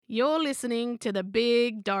You're listening to The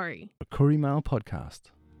Big Dorry, a Koori Mail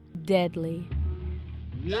podcast. Deadly.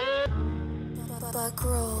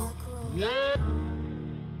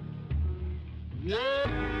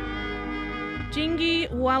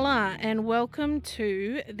 Jingy Walla, and welcome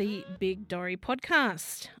to The Big Dorry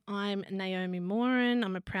podcast. I'm Naomi Moran.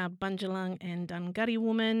 I'm a proud Bundjalung and Dunghutti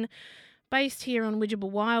woman based here on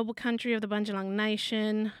Widjabul country of the Bundjalung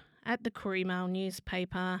Nation at the Koori Mail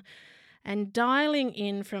newspaper. And dialing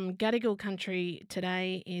in from Gadigal country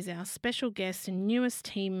today is our special guest and newest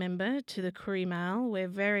team member to the Koori Mail. We're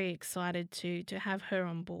very excited to have her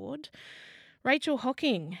on board. Rachel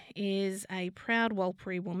Hocking is a proud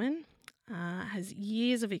Warlpiri woman, has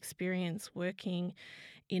years of experience working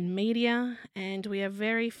in media, and we are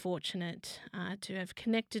very fortunate to have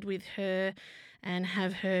connected with her and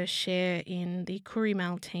have her share in the Koori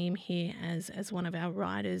Mail team here as one of our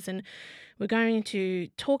writers. And we're going to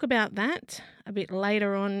talk about that a bit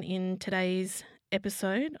later on in today's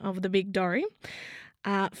episode of The Big Dorry.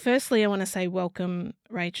 Firstly, I want to say welcome,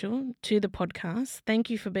 Rachel, to the podcast. Thank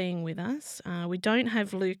you for being with us. We don't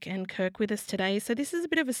have Luke and Kirk with us today, so this is a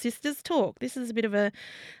bit of a sisters talk. This is a bit of a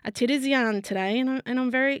titters yarn today, and I'm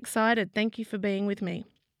very excited. Thank you for being with me.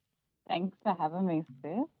 Thanks for having me,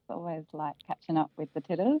 sis. Always like catching up with the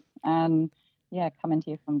titters, and coming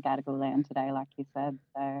to you from Gadigal land today, like you said.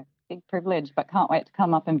 So big privilege, but can't wait to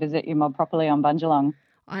come up and visit you more properly on Bundjalung.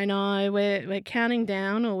 I know we're counting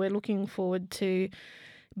down, or we're looking forward to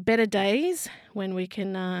better days when we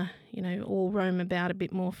can, all roam about a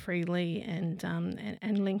bit more freely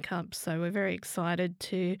and link up. So we're very excited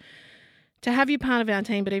to have you part of our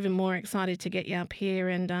team, but even more excited to get you up here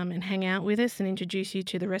and hang out with us and introduce you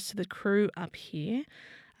to the rest of the crew up here.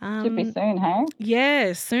 Should be soon, hey?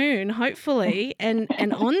 Yeah, soon, hopefully. and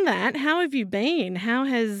on that, how have you been?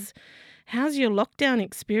 How's your lockdown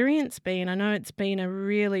experience been? I know it's been a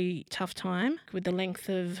really tough time with the length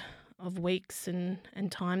of weeks and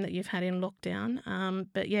time that you've had in lockdown.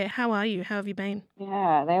 But yeah, how are you? How have you been?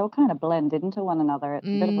 Yeah, they all kind of blend into one another. It's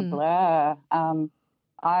a bit of a blur.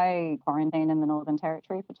 I quarantined in the Northern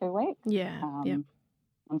Territory for 2 weeks. Yeah,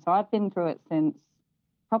 And so I've been through it since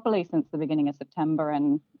the beginning of September.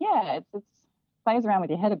 And yeah, it's plays around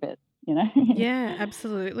with your head a bit. Yeah,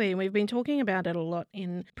 absolutely. And we've been talking about it a lot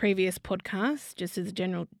in previous podcasts, just as a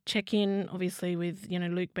general check-in, obviously with,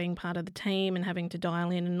 Luke being part of the team and having to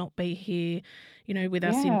dial in and not be here, with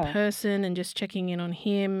us in person, and just checking in on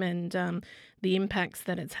him and the impacts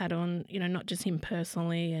that it's had on, not just him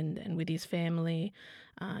personally and with his family,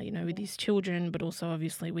 with his children, but also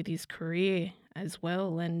obviously with his career as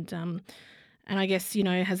well. And I guess,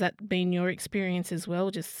 has that been your experience as well,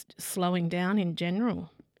 just slowing down in general?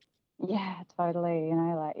 Yeah, totally.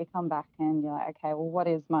 Like you come back and you're like, okay, well, what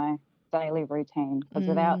is my daily routine? Because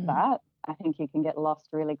without that, I think you can get lost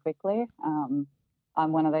really quickly. I'm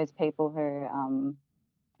one of those people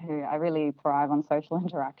who I really thrive on social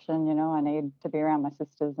interaction. I need to be around my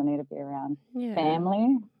sisters. I need to be around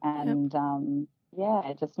family. And,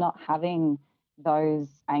 just not having those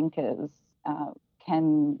anchors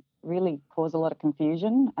can really cause a lot of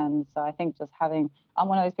confusion. And so I think just I'm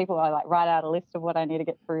one of those people who I like write out a list of what I need to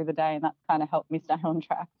get through the day, and that's kind of helped me stay on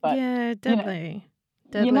track. But yeah, definitely.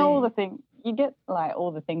 All the things you get, like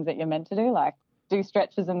all the things that you're meant to do, like do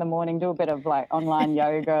stretches in the morning, do a bit of like online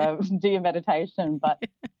yoga, do your meditation. But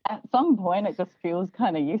at some point it just feels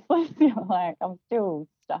kind of useless. You're like, I'm still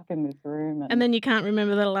stuck in this room. And then you can't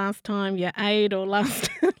remember the last time you ate or last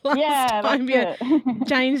time you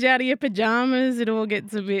changed out of your pajamas. It all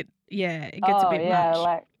gets a bit, it gets a bit much.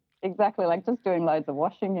 Like exactly, like just doing loads of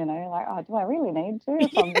washing, like, oh, do I really need to?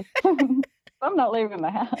 If I'm not leaving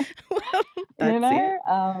the house. Well, that's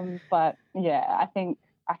it. But yeah, I think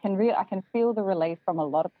I can feel the relief from a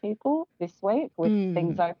lot of people this week with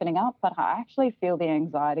things opening up, but I actually feel the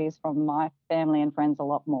anxieties from my family and friends a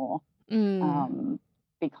lot more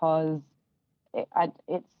because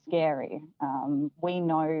it's scary. We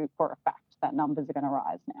know for a fact that numbers are going to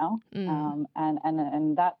rise now,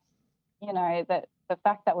 and that's that the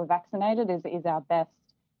fact that we're vaccinated is our best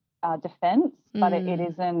defense, but it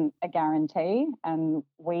isn't a guarantee, and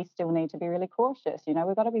we still need to be really cautious.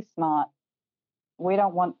 We've got to be smart. We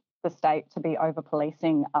don't want the state to be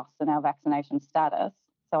over-policing us and our vaccination status.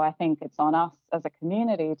 So I think it's on us as a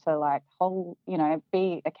community to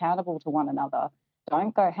be accountable to one another.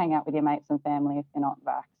 Don't go hang out with your mates and family if you're not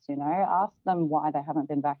vaxxed, ask them why they haven't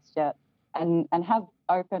been vaxxed yet, and have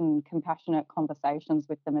open, compassionate conversations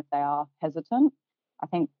with them if they are hesitant. I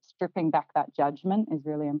think stripping back that judgment is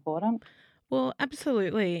really important. Well,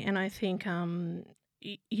 absolutely. And I think,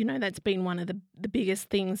 that's been one of the biggest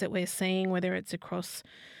things that we're seeing, whether it's across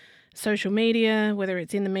social media, whether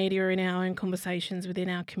it's in the media or in our own conversations within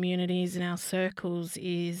our communities and our circles,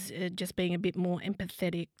 is just being a bit more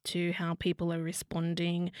empathetic to how people are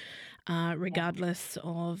responding, regardless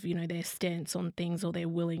of, you know, their stance on things or their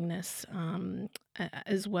willingness,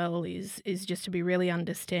 as well, is just to be really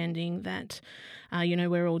understanding that, you know,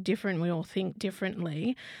 we're all different, we all think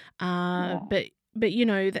differently, but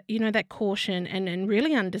that caution and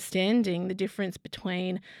really understanding the difference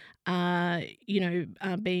between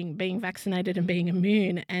being vaccinated and being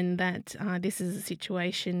immune, and that this is a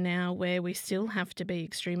situation now where we still have to be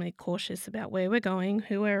extremely cautious about where we're going,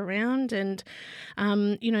 who we're around, and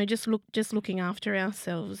just looking after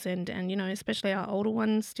ourselves, and especially our older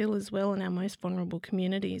ones still as well, and our most vulnerable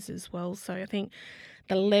communities as well. So I think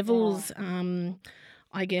the levels,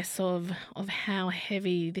 I guess, of how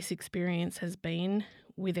heavy this experience has been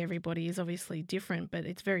with everybody is obviously different, but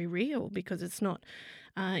it's very real, because it's not,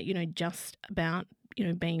 just about,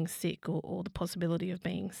 being sick or the possibility of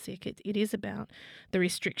being sick. It is about the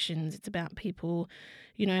restrictions. It's about people,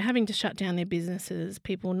 having to shut down their businesses,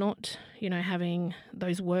 people not, having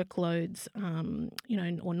those workloads,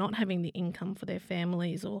 or not having the income for their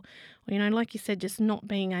families, or like you said, just not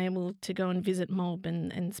being able to go and visit mob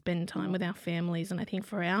and spend time with our families. And I think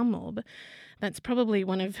for our mob, that's probably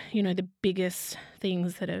one of, the biggest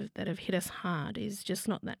things that have hit us hard, is just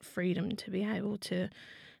not that freedom to be able to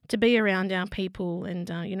be around our people.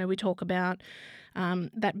 And, we talk about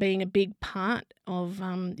that being a big part of,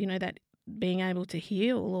 that being able to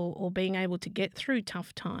heal or being able to get through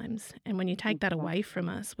tough times. And when you take that away from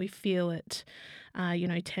us, we feel it,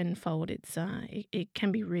 tenfold. It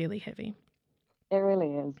can be really heavy. It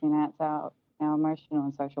really is. It's our emotional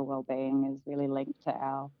and social well-being is really linked to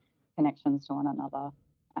our connections to one another.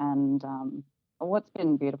 And what's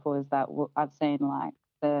been beautiful is that I've seen, like,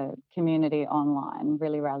 the community online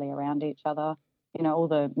really rally around each other. All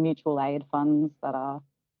the mutual aid funds that are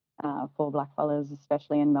for blackfellas,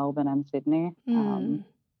 especially in Melbourne and Sydney.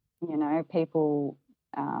 People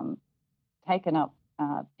picking up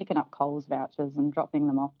Coles vouchers and dropping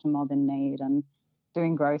them off to mob in need, and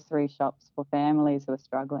doing grocery shops for families who are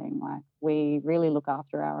struggling. Like, we really look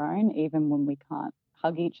after our own, even when we can't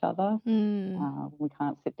hug each other. We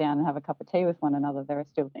can't sit down and have a cup of tea with one another. There are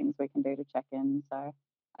still things we can do to check in. So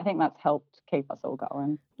I think that's helped keep us all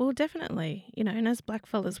going. Well, definitely, and as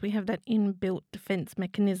blackfellas, we have that inbuilt defence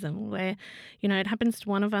mechanism where, it happens to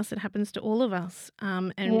one of us, it happens to all of us.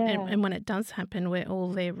 And when it does happen, we're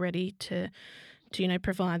all there ready to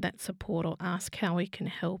provide that support or ask how we can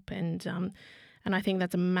help. And I think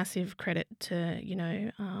that's a massive credit to,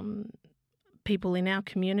 people in our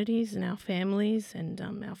communities and our families and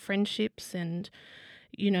our friendships, and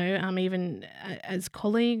even as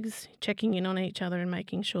colleagues, checking in on each other and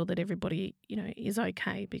making sure that everybody is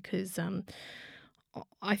okay, because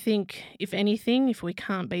I think, if anything, if we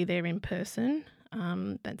can't be there in person,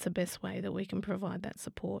 that's the best way that we can provide that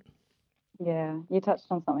support. Yeah, you touched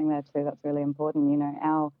on something there too that's really important.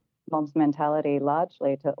 Our mob's mentality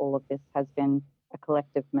largely to all of this has been a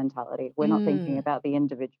collective mentality. We're not thinking about the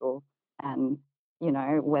individual and,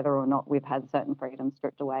 whether or not we've had certain freedoms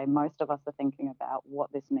stripped away. Most of us are thinking about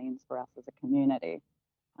what this means for us as a community,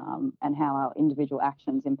 and how our individual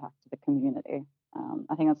actions impact the community.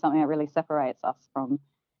 I think that's something that really separates us from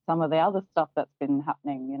some of the other stuff that's been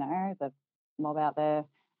happening, the mob out there,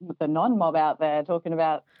 the non-mob out there talking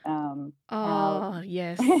about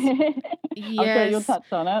yes. I'm sure you'll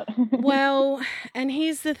touch on it. Well, and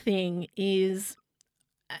here's the thing is,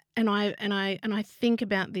 and I think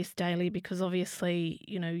about this daily, because obviously,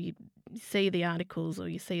 you see the articles or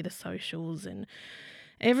you see the socials, and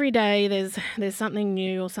every day there's something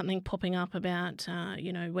new or something popping up about,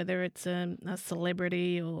 whether it's a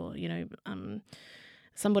celebrity or,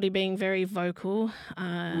 somebody being very vocal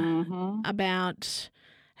about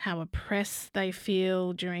how oppressed they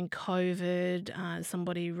feel during COVID.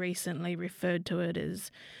 Somebody recently referred to it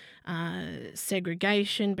as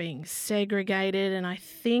segregation, being segregated. And I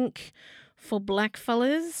think for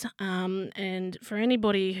blackfellas, and for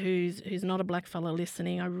anybody who's not a blackfella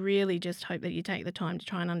listening, I really just hope that you take the time to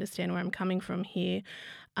try and understand where I'm coming from here,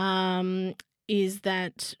 is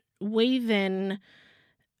that we then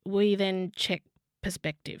check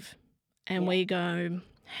perspective, and we go,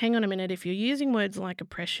 hang on a minute, if you're using words like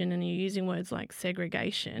oppression and you're using words like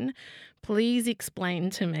segregation, please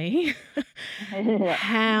explain to me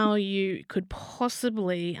how you could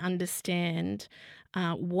possibly understand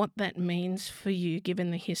what that means for you,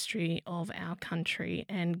 given the history of our country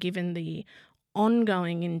and given the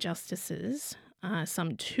ongoing injustices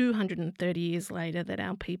some 230 years later that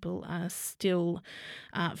our people are still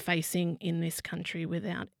facing in this country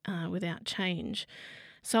without change.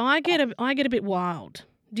 So I get a bit wild.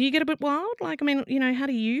 Do you get a bit wild? Like, I mean, how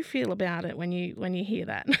do you feel about it when you hear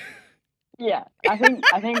that? Yeah, I think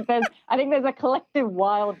there's a collective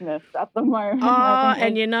wildness at the moment. Oh,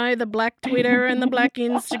 and the black Twitter and the black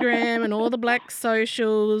Instagram and all the black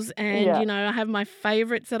socials, and Yeah. I have my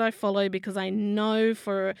favorites that I follow because I know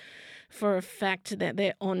for a fact that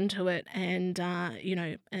they're onto it, and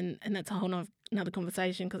and that's a whole another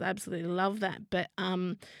conversation because I absolutely love that. But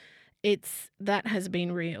that has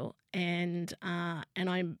been real, and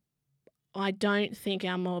I don't think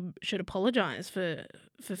our mob should apologise for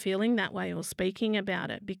feeling that way or speaking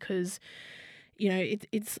about it because,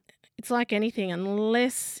 it's like anything,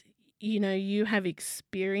 unless, you have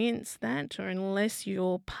experienced that or unless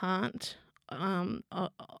you're part, of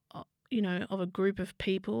a group of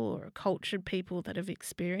people or a cultured people that have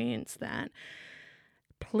experienced that,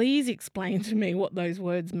 please explain to me what those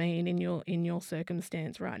words mean in your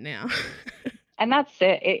circumstance right now. And that's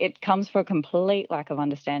it. It comes from a complete lack of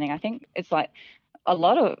understanding. I think it's like a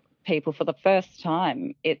lot of people, for the first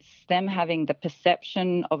time, it's them having the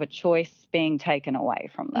perception of a choice being taken away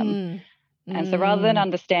from them. And so rather than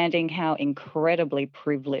understanding how incredibly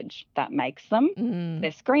privileged that makes them,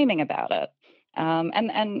 they're screaming about it.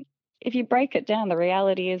 And if you break it down, the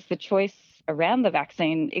reality is the choice around the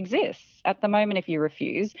vaccine exists. At the moment, if you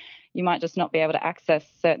refuse, you might just not be able to access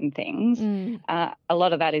certain things. A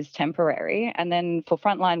lot of that is temporary. And then for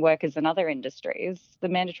frontline workers and other industries, the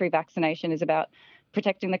mandatory vaccination is about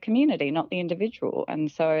protecting the community, not the individual. And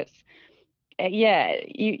so it's,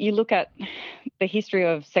 you look at the history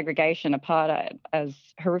of segregation, apartheid, as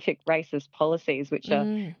horrific racist policies which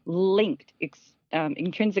are linked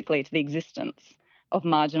intrinsically to the existence of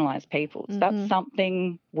marginalised peoples. That's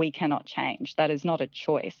something we cannot change. That is not a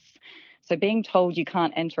choice. So being told you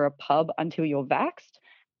can't enter a pub until you're vaxxed,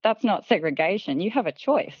 that's not segregation. You have a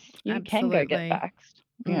choice. You can go get vaxxed.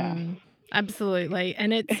 Yeah. Absolutely.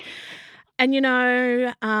 And it's and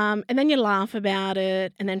and then you laugh about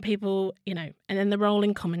it, and then people, and then the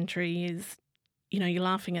rolling commentary is, you're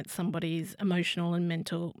laughing at somebody's emotional and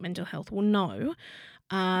mental health. Well, no,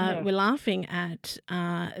 we're laughing at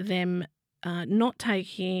them not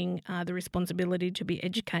taking the responsibility to be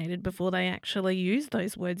educated before they actually use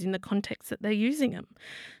those words in the context that they're using them.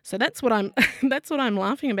 So that's what I'm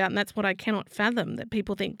laughing about, and that's what I cannot fathom, that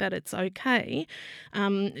people think that it's okay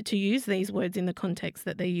to use these words in the context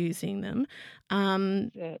that they're using them.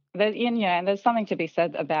 And there's something to be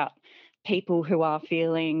said about people who are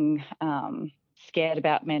feeling scared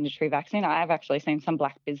about mandatory vaccine. I've actually seen some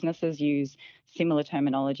black businesses use similar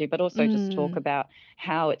terminology, but also just talk about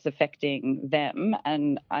how it's affecting them.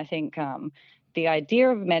 And I think the idea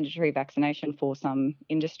of mandatory vaccination for some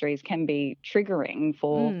industries can be triggering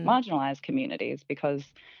for marginalised communities because,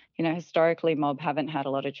 historically mob haven't had a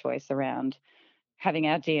lot of choice around having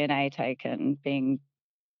our DNA taken, being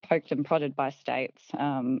poked and prodded by states,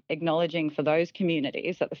 acknowledging for those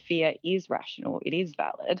communities that the fear is rational, it is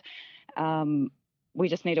valid. We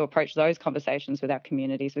just need to approach those conversations with our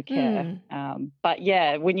communities with care. But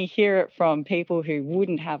yeah, when you hear it from people who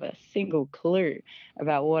wouldn't have a single clue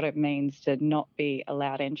about what it means to not be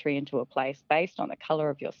allowed entry into a place based on the colour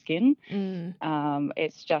of your skin,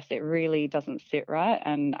 it really doesn't sit right.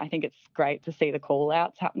 And I think it's great to see the call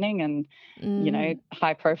outs happening and,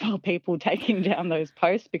 high profile people taking down those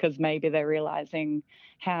posts because maybe they're realising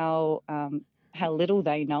how little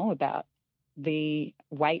they know about the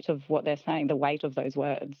weight of what they're saying, the weight of those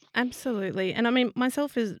words. Absolutely. And I mean,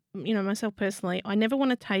 myself personally, I never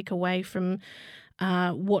want to take away from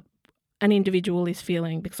what an individual is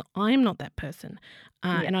feeling because I'm not that person.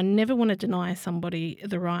 And I never want to deny somebody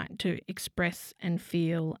the right to express and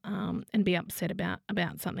feel and be upset about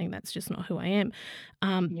something. That's just not who I am.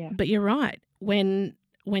 But you're right. When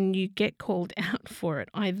you get called out for it,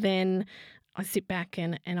 I sit back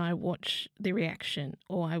and I watch the reaction,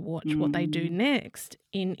 or I watch what they do next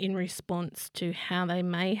in response to how they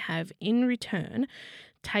may have in return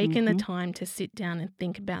taken the time to sit down and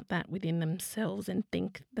think about that within themselves and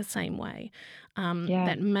think the same way.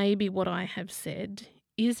 That maybe what I have said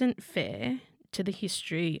isn't fair to the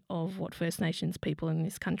history of what First Nations people in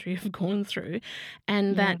this country have gone through,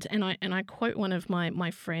 and I quote one of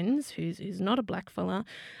my friends who's not a black fella,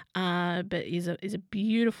 but is a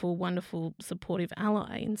beautiful, wonderful, supportive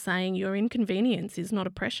ally in saying your inconvenience is not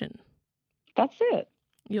oppression. That's it.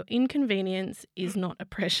 Your inconvenience is not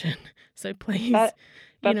oppression. So please, that's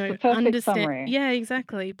the perfect understand. Summary. Yeah,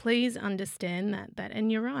 exactly. Please understand that.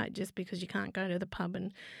 And you're right. Just because you can't go to the pub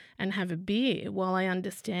and have a beer, while I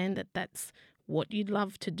understand that that's what you'd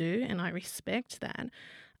love to do, and I respect that,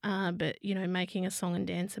 but, you know, making a song and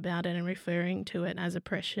dance about it and referring to it as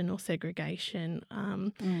oppression or segregation,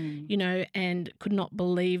 you know, and could not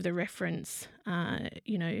believe the reference,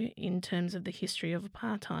 you know, in terms of the history of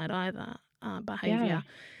apartheid either, behaviour.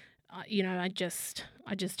 You know, I just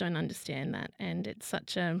don't understand that. And it's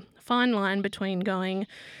such a fine line between going,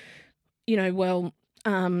 you know, well,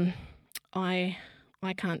 I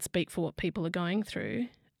can't speak for what people are going through,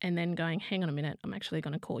 and then going, hang on a minute, I'm actually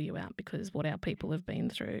going to call you out because what our people have been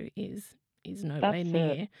through is nowhere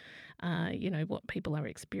near, you know, what people are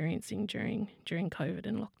experiencing during COVID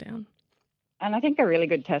and lockdown. And I think a really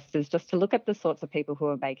good test is just to look at the sorts of people who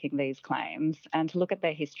are making these claims and to look at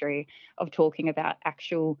their history of talking about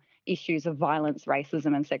actual issues of violence,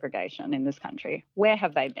 racism and segregation in this country. Where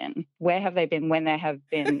have they been? Where have they been when there have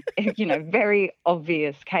been, you know, very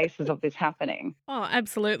obvious cases of this happening? Oh,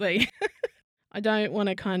 absolutely. I don't want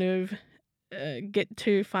to kind of get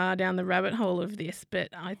too far down the rabbit hole of this, but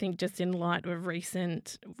I think just in light of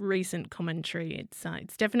recent commentary,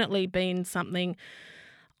 it's definitely been something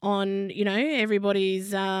on, you know,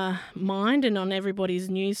 everybody's mind and on everybody's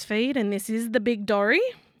news feed, and this is the Big Dorry.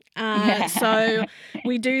 So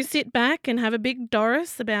we do sit back and have a big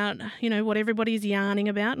Doris about, you know, what everybody's yarning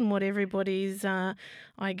about and what everybody's, I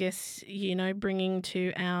guess, you know, bringing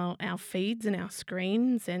to our feeds and our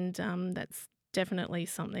screens, and that's definitely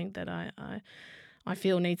something that I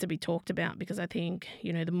feel needs to be talked about, because I think,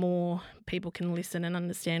 you know, the more people can listen and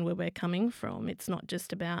understand where we're coming from, it's not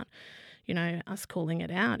just about, you know, us calling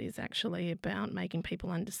it out, is actually about making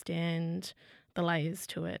people understand the layers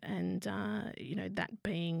to it, and you know, that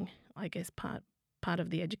being, I guess, part of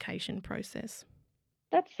the education process.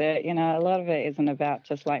 That's it. You know, a lot of it isn't about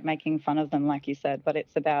just like making fun of them, like you said, but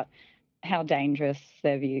it's about how dangerous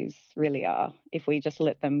their views really are if we just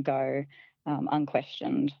let them go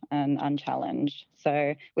unquestioned and unchallenged.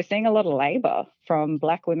 So we're seeing a lot of labour from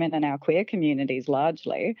Black women and our queer communities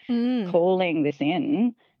largely calling this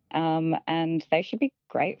in, and they should be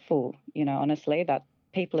grateful, you know, honestly, that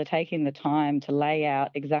people are taking the time to lay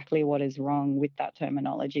out exactly what is wrong with that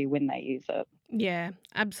terminology when they use it. Yeah,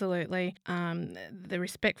 absolutely. The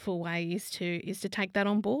respectful way is to take that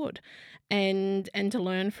on board, and to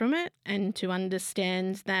learn from it, and to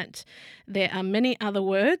understand that there are many other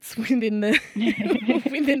words within the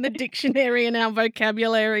within the dictionary and our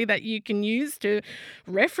vocabulary that you can use to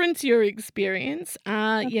reference your experience.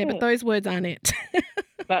 But those words aren't it.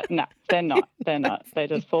 But no, they're not. They're not. They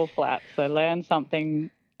just fall flat. So learn something,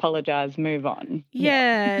 apologise, move on.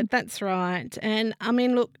 Yeah, that's right. And I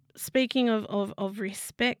mean, look, speaking of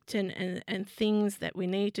respect and things that we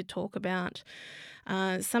need to talk about,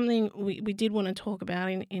 something we did want to talk about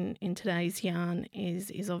in today's yarn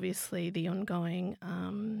is obviously the ongoing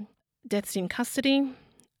deaths in custody,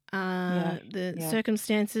 the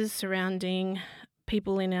circumstances surrounding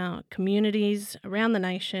people in our communities around the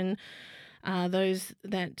nation, those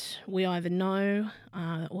that we either know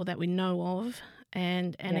or that we know of,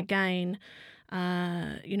 and again,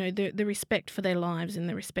 you know, the respect for their lives and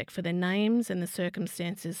the respect for their names and the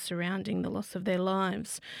circumstances surrounding the loss of their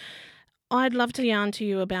lives. I'd love to yarn to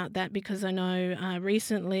you about that, because I know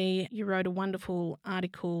recently you wrote a wonderful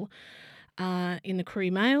article in the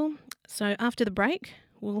Courier Mail. So after the break,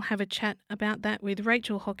 we'll have a chat about that with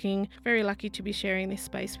Rachel Hocking. Very lucky to be sharing this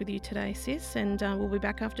space with you today, sis, and we'll be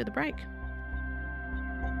back after the break.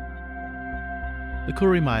 The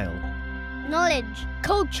Courier Mail. Knowledge,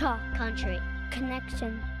 culture, country,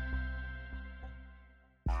 connection.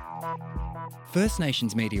 First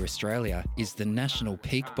Nations Media Australia is the national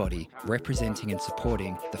peak body representing and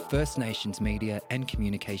supporting the First Nations media and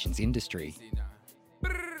communications industry.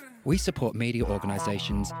 We support media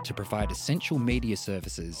organisations to provide essential media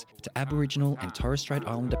services to Aboriginal and Torres Strait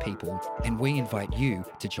Islander people, and we invite you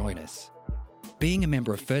to join us. Being a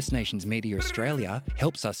member of First Nations Media Australia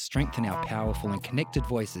helps us strengthen our powerful and connected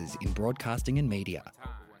voices in broadcasting and media.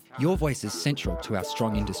 Your voice is central to our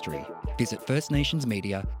strong industry. Visit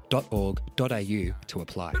firstnationsmedia.org.au to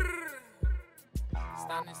apply.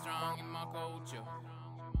 Standing strong in my culture,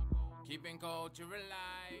 keeping culture alive.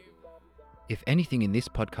 If anything in this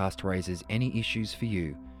podcast raises any issues for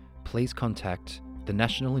you, please contact the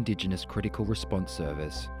National Indigenous Critical Response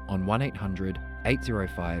Service on 1800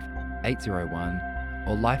 805 801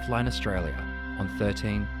 or Lifeline Australia on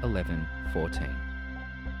 13 11 14.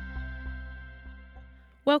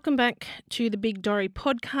 Welcome back to the Big Dorry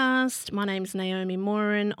podcast. My name's Naomi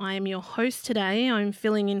Moran. I am your host today. I'm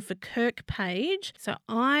filling in for Kirk Page. So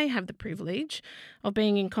I have the privilege of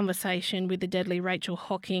being in conversation with the deadly Rachel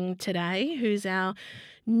Hocking today, who's our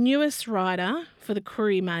newest writer for the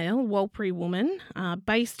Koori Mail, Warlpiri Woman,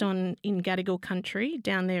 based in Gadigal country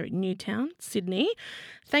down there at Newtown, Sydney.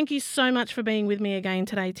 Thank you so much for being with me again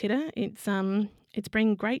today, Titta. It's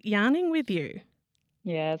been great yarning with you.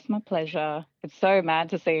 Yeah, it's my pleasure. It's so mad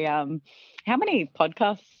to see how many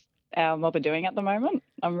podcasts our mob are doing at the moment.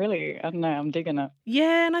 I'm digging it.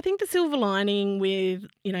 Yeah, and I think the silver lining with,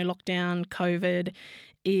 lockdown, COVID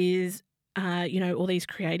is, all these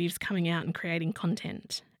creatives coming out and creating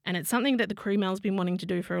content. And it's something that the Koori Mail's been wanting to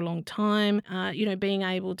do for a long time, being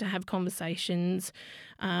able to have conversations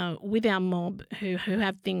with our mob who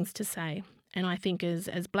have things to say. And I think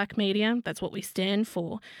as Black media, that's what we stand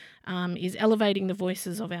for, is elevating the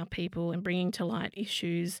voices of our people and bringing to light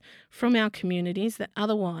issues from our communities that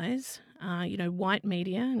otherwise, white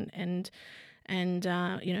media and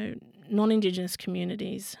non-Indigenous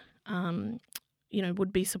communities,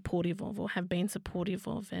 would be supportive of or have been supportive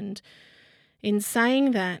of. And in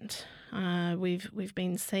saying that, we've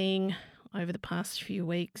been seeing over the past few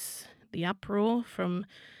weeks the uproar from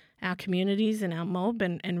our communities and our mob,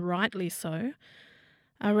 and rightly so,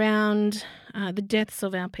 around the deaths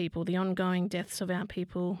of our people, the ongoing deaths of our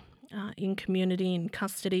people in community, in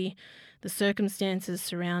custody, the circumstances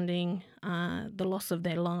surrounding the loss of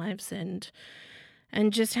their lives, and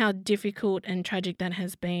just how difficult and tragic that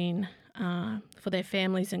has been for their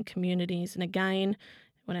families and communities. And again,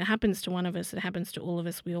 when it happens to one of us, it happens to all of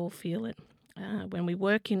us. We all feel it. When we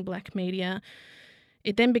work in Black media,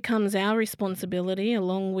 it then becomes our responsibility,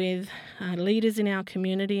 along with leaders in our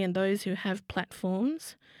community and those who have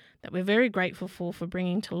platforms that we're very grateful for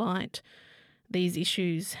bringing to light these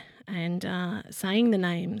issues and saying the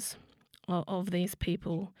names of these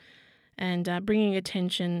people and bringing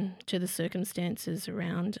attention to the circumstances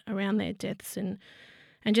around their deaths and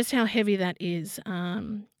just how heavy that is,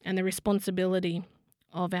 and the responsibility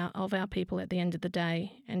of our people at the end of the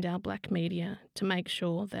day and our Black media to make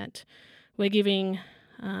sure that we're giving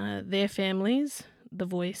their families the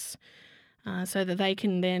voice so that they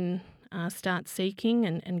can then start seeking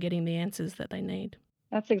and getting the answers that they need.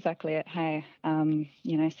 That's exactly it. Hey,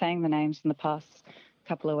 saying the names in the past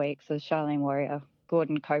couple of weeks of Charlene Warrior,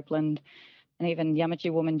 Gordon Copeland, and even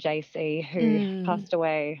Yamatji woman JC, who passed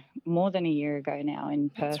away more than a year ago now in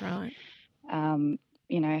Perth. That's right.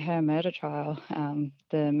 Her murder trial,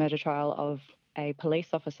 the murder trial of a police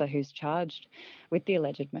officer who's charged with the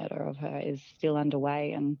alleged murder of her, is still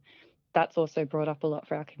underway, and that's also brought up a lot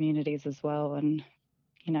for our communities as well. And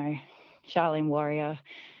Charlene Warrior,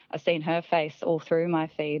 I've seen her face all through my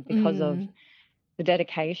feed because of the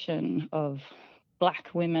dedication of Black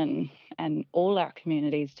women and all our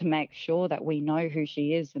communities to make sure that we know who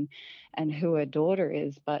she is and who her daughter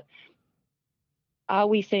is. But are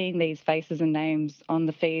we seeing these faces and names on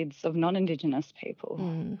the feeds of non-Indigenous people?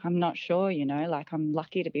 I'm not sure, I'm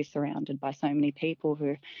lucky to be surrounded by so many people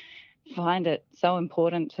who find it so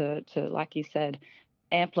important to like you said,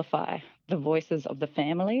 amplify the voices of the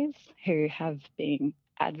families who have been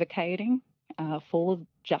advocating for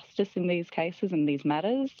justice in these cases and these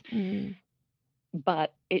matters.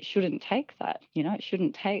 But it shouldn't take that, it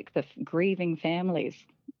shouldn't take the grieving families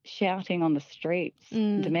shouting on the streets,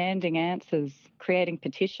 demanding answers, creating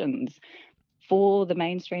petitions for the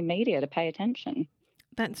mainstream media to pay attention.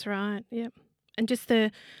 That's right, yep. And just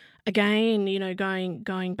going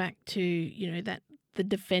back to, that the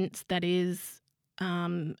defence that is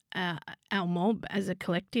our mob as a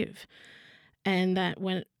collective, and that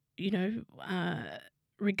when,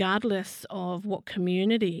 regardless of what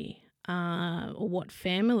community or what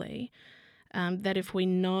family, that if we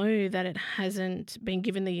know that it hasn't been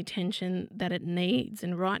given the attention that it needs,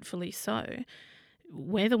 and rightfully so,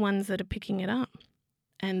 we're the ones that are picking it up.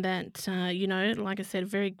 And that, like I said,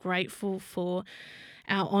 very grateful for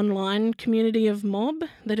our online community of mob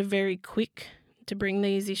that are very quick to bring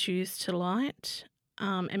these issues to light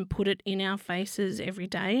and put it in our faces every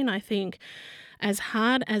day. And I think as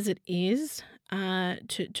hard as it is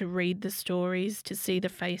to read the stories, to see the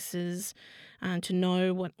faces, to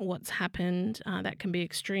know what's happened, that can be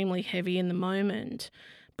extremely heavy in the moment.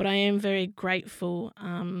 But I am very grateful,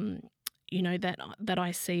 that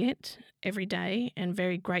I see it every day, and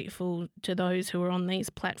very grateful to those who are on these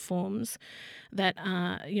platforms that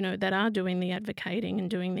are doing the advocating and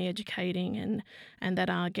doing the educating and that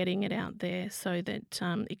are getting it out there so that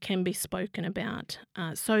it can be spoken about,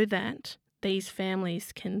 so that these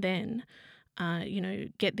families can then,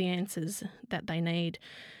 get the answers that they need.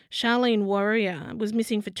 Charlene Warrior was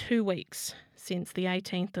missing for 2 weeks since the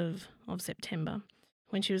 18th of September,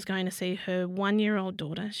 when she was going to see her 1-year-old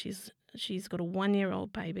daughter. She's got a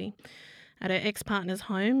 1-year-old baby, at her ex-partner's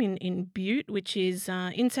home in Butte, which is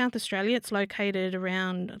in South Australia. It's located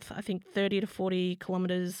around, I think, 30 to 40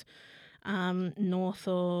 kilometres north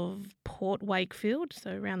of Port Wakefield,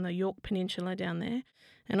 so around the York Peninsula down there.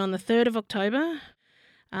 And on the 3rd of October,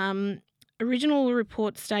 original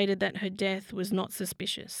reports stated that her death was not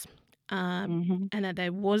suspicious and that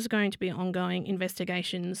there was going to be ongoing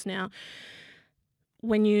investigations. Now,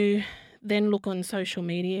 when you then look on social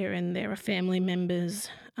media and there are family members,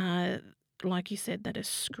 like you said, that are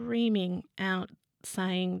screaming out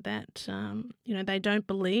saying that, they don't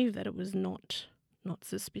believe that it was not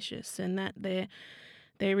suspicious and that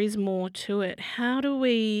there is more to it. How do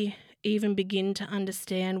we even begin to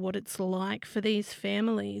understand what it's like for these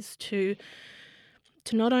families to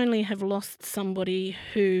not only have lost somebody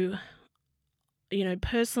who,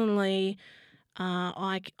 personally,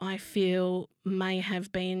 I feel may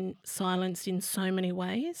have been silenced in so many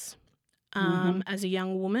ways as a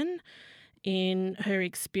young woman in her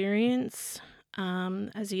experience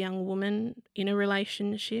as a young woman in a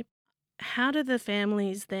relationship. How do the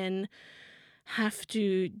families then have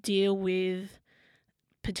to deal with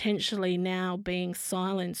potentially now being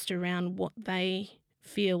silenced around what they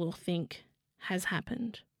feel or think has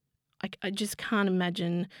happened? I just can't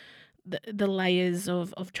imagine the layers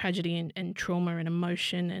of tragedy and trauma and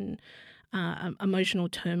emotion and emotional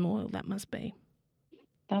turmoil that must be.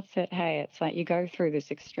 That's it. Hey, it's like you go through this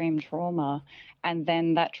extreme trauma and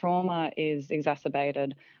then that trauma is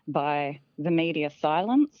exacerbated by the media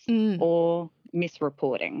silence or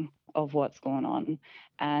misreporting of what's going on.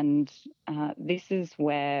 And this is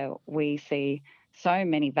where we see so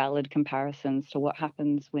many valid comparisons to what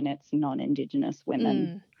happens when it's non-Indigenous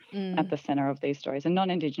women at the centre of these stories and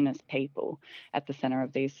non-Indigenous people at the centre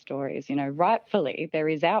of these stories. Rightfully, there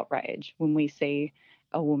is outrage when we see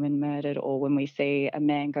a woman murdered or when we see a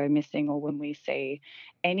man go missing or when we see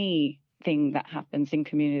anything that happens in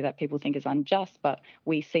community that people think is unjust, but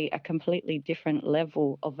we see a completely different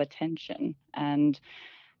level of attention. And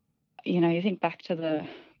you think back to the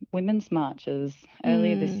women's marches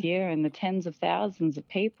earlier this year and the tens of thousands of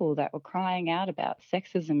people that were crying out about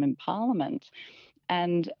sexism in Parliament.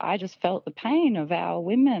 And I just felt the pain of our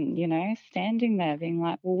women, standing there being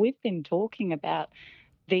like, well, we've been talking about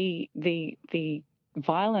the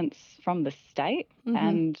violence from the state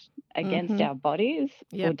and against our bodies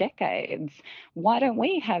for decades. Why don't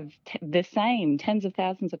we have the same tens of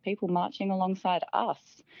thousands of people marching alongside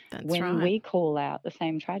us when we call out the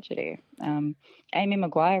same tragedy? Amy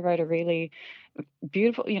Maguire wrote a really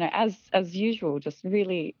beautiful, as usual, just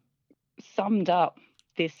really summed up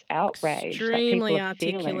this outrage extremely that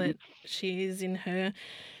people are articulate feeling. she is in her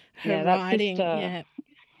That writing. sister,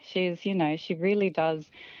 she's, she really does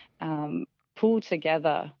pull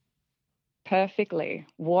together perfectly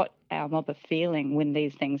what our mob are feeling when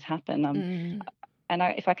these things happen. And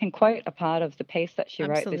if I can quote a part of the piece that she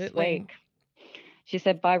wrote this week, she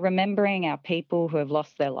said, by remembering our people who have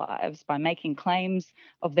lost their lives, by making claims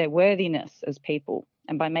of their worthiness as people,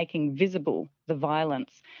 and by making visible the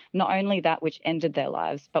violence, not only that which ended their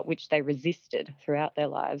lives, but which they resisted throughout their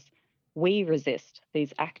lives, we resist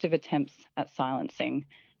these active attempts at silencing,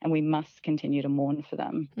 and we must continue to mourn for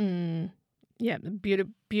them. Yeah,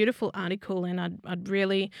 beautiful article, and I'd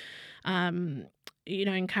really,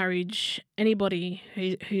 encourage anybody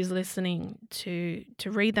who's listening to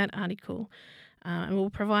read that article, and we'll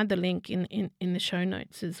provide the link in the show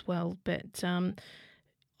notes as well. But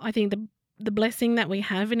I think the blessing that we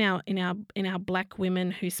have in our Black women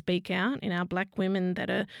who speak out, in our Black women that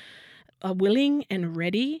are willing and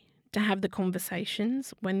ready to have the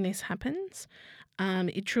conversations when this happens,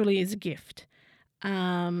 it truly is a gift.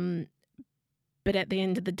 But at the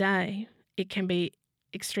end of the day, it can be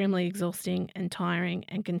extremely exhausting and tiring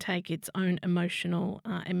and can take its own emotional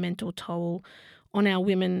and mental toll on our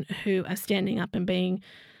women who are standing up and being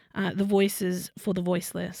the voices for the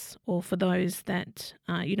voiceless, or for those that,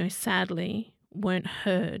 sadly weren't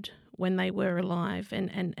heard when they were alive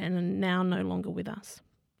and are now no longer with us.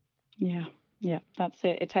 Yeah, that's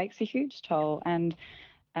it. It takes a huge toll. And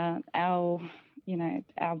our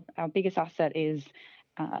biggest asset is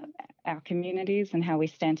our communities and how we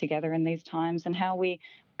stand together in these times and how we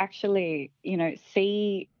actually,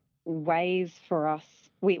 see ways for us.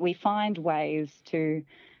 We find ways to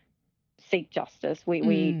seek justice.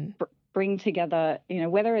 We bring together,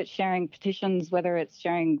 whether it's sharing petitions, whether it's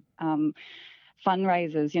sharing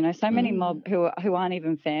fundraisers, so many mob who aren't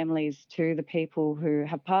even families to the people who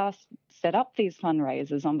have passed set up these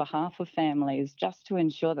fundraisers on behalf of families just to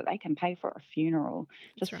ensure that they can pay for a funeral,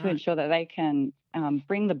 just to ensure that they can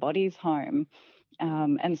bring the bodies home,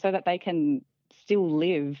 and so that they can still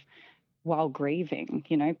live while grieving,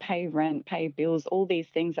 pay rent, pay bills, all these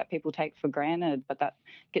things that people take for granted, but that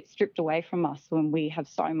get stripped away from us when we have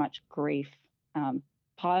so much grief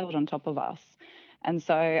piled on top of us. And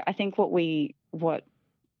so I think what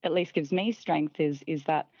at least gives me strength is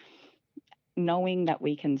that knowing that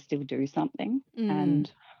we can still do something.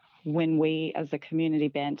 And when we as a community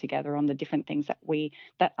band together on the different things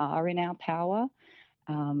that are in our power,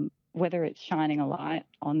 whether it's shining a light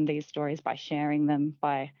on these stories by sharing them,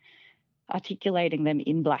 by articulating them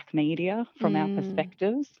in Black media from our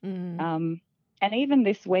perspectives. And even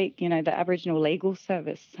this week, the Aboriginal Legal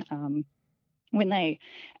Service, when they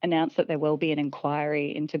announced that there will be an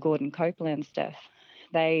inquiry into Gordon Copeland's death,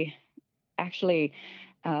 they actually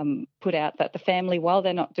put out that the family, while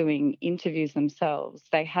they're not doing interviews themselves,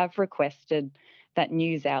 they have requested that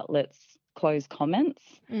news outlets close comments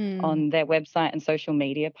on their website and social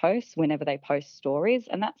media posts whenever they post stories.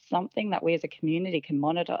 And that's something that we as a community can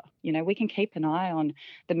monitor. We can keep an eye on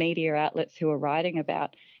the media outlets who are writing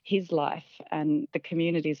about his life and the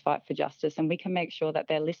community's fight for justice, and we can make sure that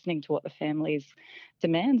they're listening to what the family's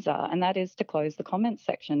demands are, and that is to close the comments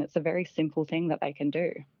section. It's a very simple thing that they can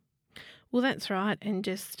do. Well, that's right. And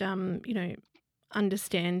just,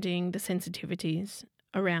 understanding the sensitivities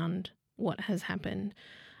around what has happened.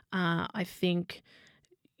 I think,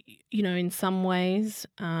 in some ways,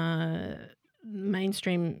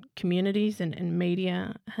 mainstream communities and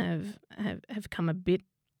media have come a bit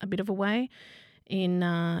of a way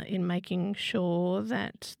in making sure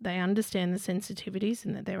that they understand the sensitivities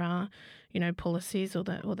and that there are, policies or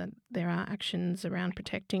that there are actions around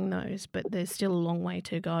protecting those. But there's still a long way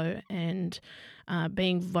to go, and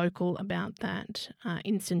being vocal about that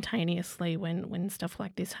instantaneously when stuff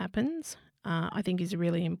like this happens, I think is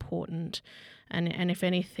really important. And if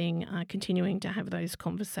anything, continuing to have those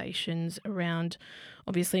conversations around,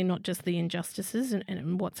 obviously, not just the injustices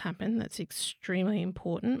and what's happened, that's extremely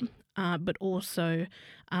important, but also,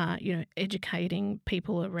 educating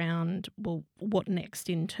people around, well, what next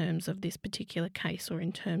in terms of this particular case, or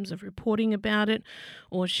in terms of reporting about it,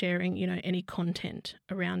 or sharing, any content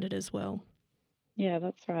around it as well. Yeah,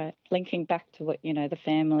 that's right. Linking back to what, the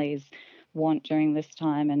families want during this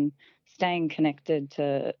time, and staying connected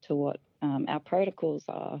to what our protocols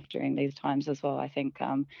are during these times as well. I think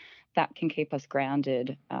that can keep us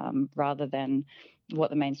grounded, rather than what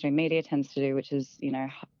the mainstream media tends to do, which is,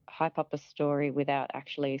 hype up a story without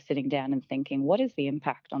actually sitting down and thinking, what is the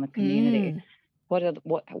impact on the community?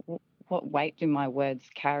 What weight do my words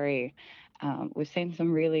carry? We've seen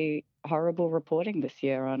some really horrible reporting this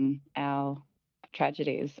year on our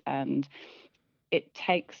tragedies, and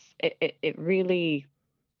it really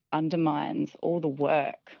undermines all the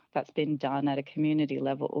work that's been done at a community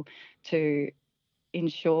level to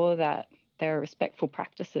ensure that there are respectful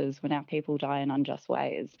practices when our people die in unjust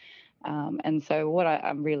ways. And so what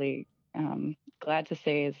I'm really glad to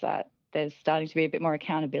see is that there's starting to be a bit more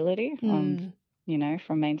accountability from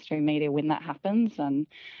mainstream media when that happens. And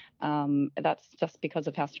that's just because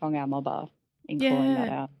of how strong our mob are in calling that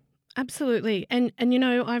out. Absolutely. And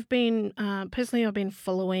I've been, personally, I've been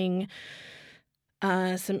following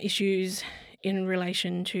some issues in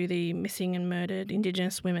relation to the missing and murdered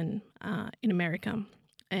Indigenous women in America.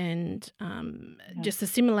 And just the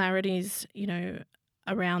similarities,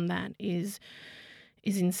 around that is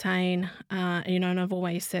insane. And I've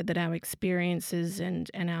always said that our experiences and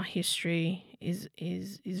our history is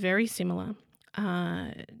very similar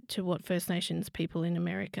to what First Nations people in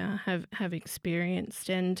America have experienced.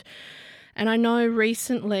 And I know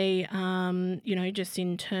recently, just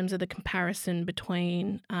in terms of the comparison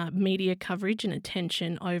between media coverage and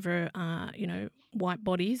attention over, white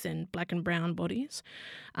bodies and Black and brown bodies,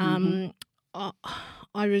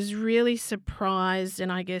 I was really surprised,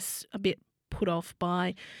 and I guess a bit put off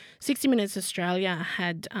by 60 Minutes Australia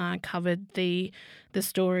had covered the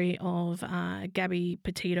story of Gabby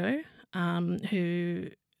Petito, who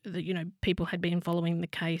people had been following the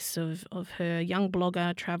case of her young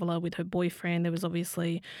blogger traveller with her boyfriend. There was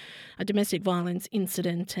obviously a domestic violence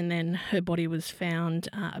incident, and then her body was found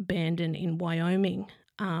abandoned in Wyoming.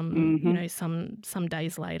 Some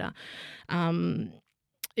days later.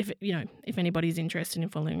 If anybody's interested in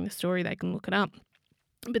following the story, they can look it up.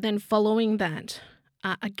 But then following that,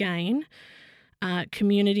 again,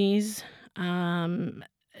 communities,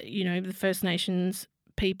 the First Nations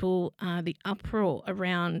people, the uproar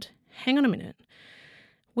around, hang on a minute,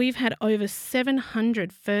 we've had over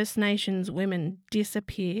 700 First Nations women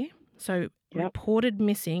disappear, so reported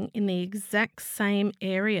missing in the exact same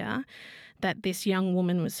area that this young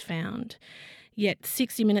woman was found. Yet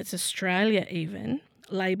 60 Minutes Australia even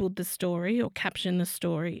labelled the story, or captioned the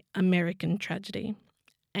story, American tragedy.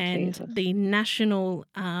 and Jesus. the national,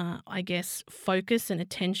 I guess, focus and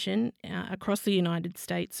attention across the United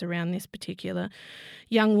States around this particular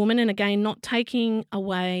young woman, and again, not taking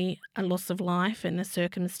away a loss of life and the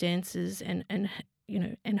circumstances and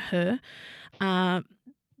her,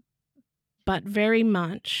 but very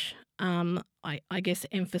much, I guess,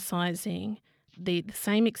 emphasising the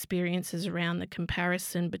same experiences around the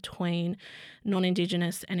comparison between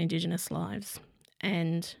non-Indigenous and Indigenous lives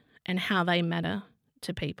and how they matter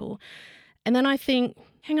to people. And then I think,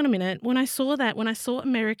 hang on a minute, when I saw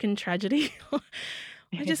American Tragedy,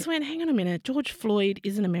 I just went, hang on a minute, George Floyd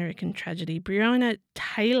is an American tragedy. Breonna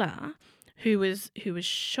Taylor, who was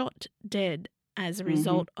shot dead as a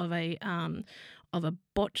result of a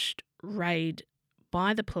botched raid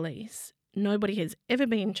by the police. Nobody has ever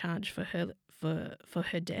been charged for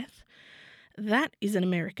her death. That is an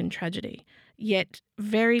American tragedy. Yet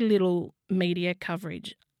very little media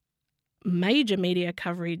coverage, major media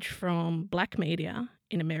coverage from black media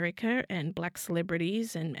in America and black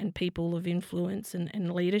celebrities and people of influence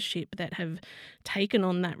and leadership that have taken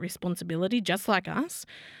on that responsibility, just like us.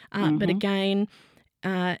 But again,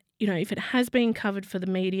 if it has been covered for the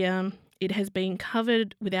media, it has been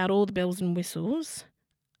covered without all the bells and whistles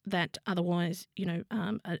that otherwise, a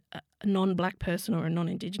non-black person or a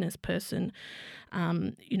non-Indigenous person,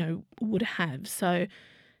 would have. So,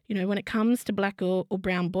 when it comes to black or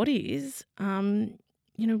brown bodies,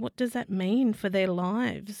 what does that mean for their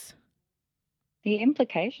lives? The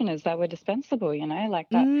implication is that we're dispensable, like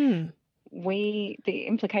that. The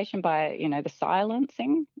implication by, the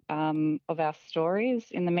silencing of our stories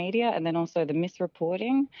in the media, and then also the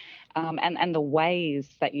misreporting, and the ways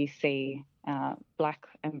that you see black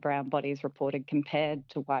and brown bodies reported compared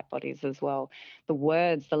to white bodies as well. The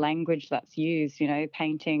words, the language that's used,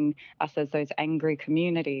 painting us as those angry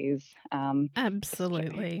communities.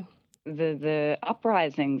 Absolutely. The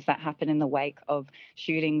uprisings that happen in the wake of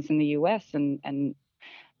shootings in the US and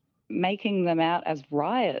making them out as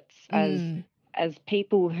riots, as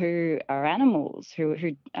people who are animals, who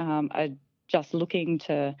are just looking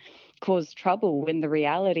to cause trouble, when the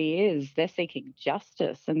reality is they're seeking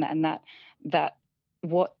justice, and that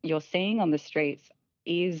what you're seeing on the streets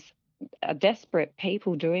is a desperate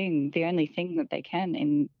people doing the only thing that they can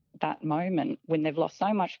in that moment when they've lost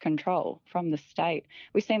so much control from the state.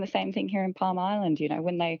 We've seen the same thing here in Palm Island.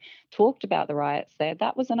 When they talked about the riots there,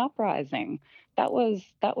 that was an uprising. That was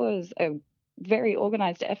a very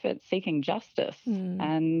organised effort seeking justice,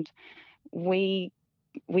 and we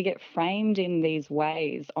get framed in these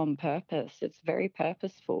ways on purpose. It's very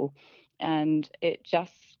purposeful, and it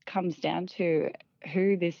just comes down to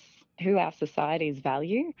who our societies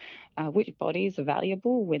value, which bodies are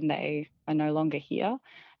valuable when they are no longer here,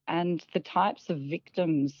 and the types of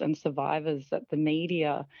victims and survivors that the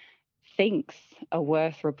media thinks are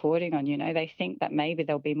worth reporting on. They think that maybe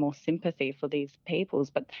there'll be more sympathy for these peoples,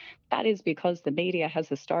 but that is because the media has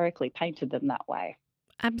historically painted them that way.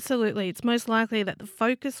 Absolutely. It's most likely that the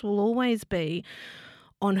focus will always be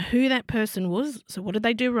on who that person was. So what did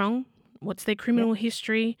they do wrong? What's their criminal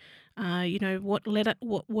history? What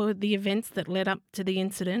were the events that led up to the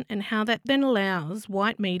incident, and how that then allows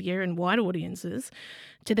white media and white audiences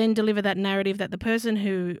to then deliver that narrative that the person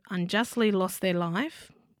who unjustly lost their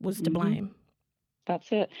life was to blame.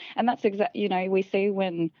 That's it. And that's we see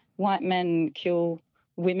when white men kill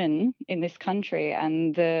women in this country,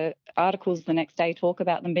 and the articles the next day talk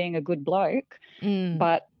about them being a good bloke.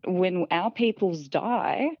 But when our peoples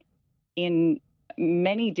die in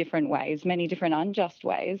many different ways, many different unjust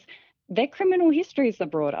ways, their criminal histories are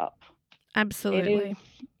brought up. Absolutely.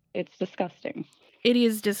 It's disgusting. It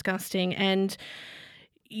is disgusting. And,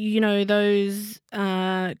 those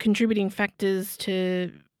contributing factors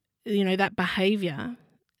to, that behaviour,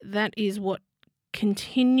 that is what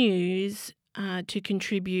continues to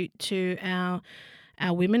contribute to our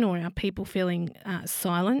women or our people feeling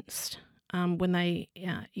silenced when they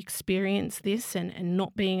experience this and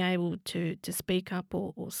not being able to speak up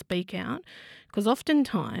or speak out. Because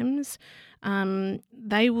oftentimes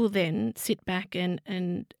they will then sit back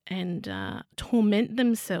and torment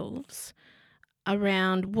themselves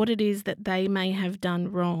around what it is that they may have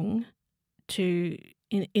done wrong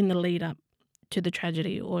in the lead up to the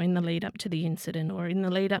tragedy, or in the lead up to the incident, or in the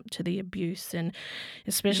lead up to the abuse. And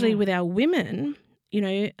especially with our women,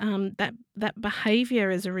 that behaviour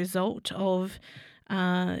as a result of,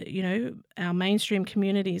 our mainstream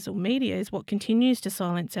communities or media is what continues to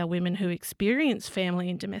silence our women who experience family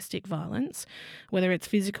and domestic violence, whether it's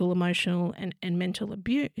physical, emotional and mental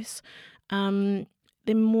abuse.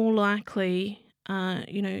 They're more likely,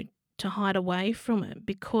 to hide away from it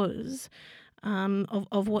because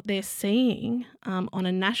of what they're seeing on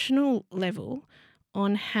a national level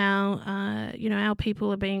on how, our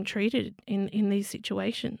people are being treated in these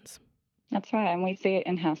situations. That's right. And we see it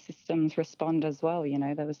in how systems respond as well.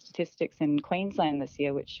 There were statistics in Queensland this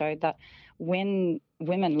year which showed that when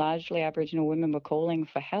women, largely Aboriginal women, were calling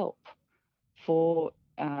for help for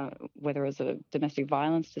whether it was a domestic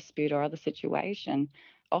violence dispute or other situation,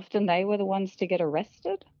 often they were the ones to get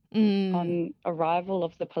arrested on arrival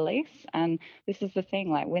of the police. And this is the thing,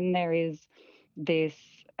 like when there is this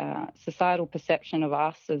societal perception of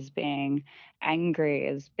us as being angry,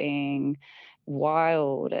 as being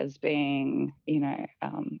wild, as being,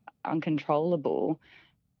 uncontrollable,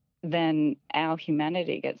 then our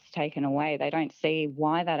humanity gets taken away. They don't see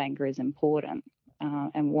why that anger is important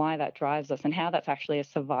and why that drives us and how that's actually a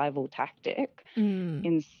survival tactic.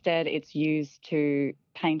 Instead, it's used to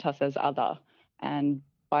paint us as other. And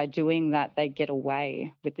by doing that, they get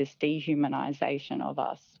away with this dehumanisation of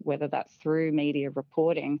us, whether that's through media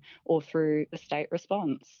reporting or through the state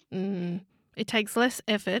response. It takes less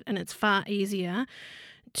effort and it's far easier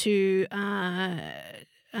to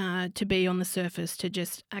be on the surface, to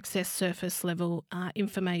just access surface level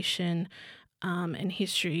information and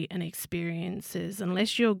history and experiences,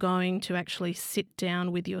 unless you're going to actually sit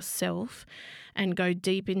down with yourself and go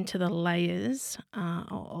deep into the layers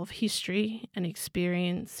of history and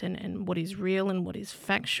experience and what is real and what is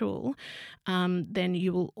factual, then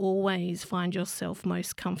you will always find yourself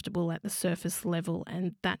most comfortable at the surface level,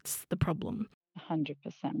 and that's the problem.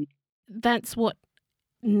 100%. That's what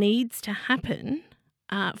needs to happen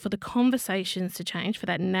for the conversations to change, for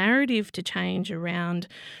that narrative to change around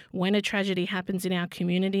when a tragedy happens in our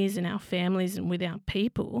communities, in our families and with our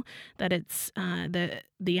people, that it's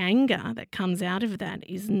the anger that comes out of that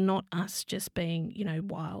is not us just being,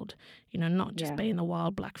 wild, not just being the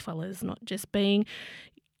wild blackfellas, not just being,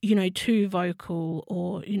 too vocal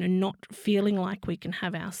or, not feeling like we can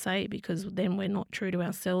have our say, because then we're not true to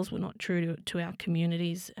ourselves, we're not true to our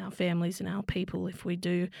communities, our families and our people if we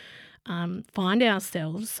do find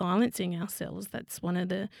ourselves silencing ourselves. That's one of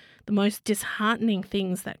the most disheartening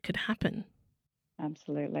things that could happen.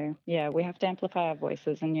 Absolutely. Yeah, we have to amplify our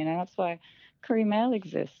voices, and, that's why Koori Mail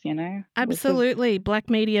exists, Absolutely. Black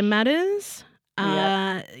Media Matters.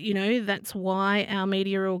 Yep. That's why our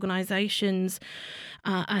media organisations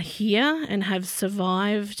are here and have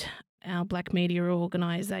survived. Our black media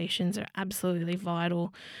organisations are absolutely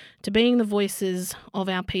vital to being the voices of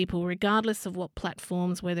our people, regardless of what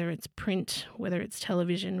platforms, whether it's print, whether it's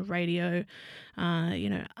television, radio,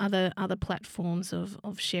 other platforms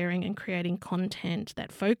of sharing and creating content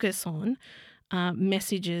that focus on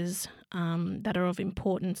messages that are of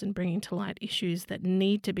importance and bringing to light issues that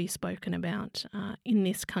need to be spoken about in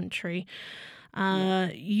this country.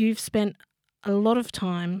 You've spent a lot of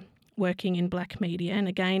time working in black media, and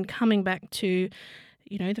again, coming back to,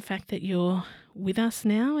 the fact that you're with us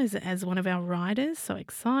now as one of our writers, so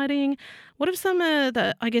exciting. What are some of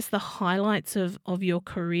the highlights of your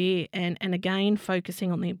career, and again,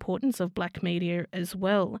 focusing on the importance of black media as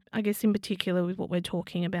well, I guess in particular with what we're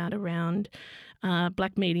talking about around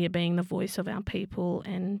black media being the voice of our people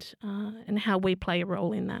and how we play a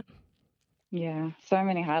role in that? Yeah, so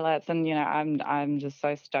many highlights, and I'm just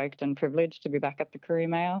so stoked and privileged to be back at the Koori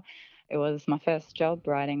Mail. It was my first job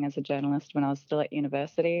writing as a journalist when I was still at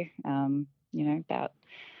university. About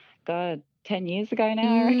 10 years ago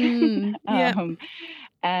now, I reckon. Yeah.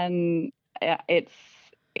 And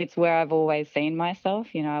it's where I've always seen myself.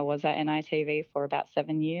 I was at NITV for about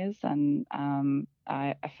 7 years, and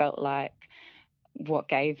I felt like what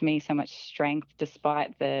gave me so much strength,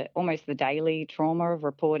 despite almost the daily trauma of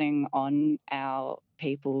reporting on our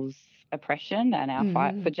people's oppression and our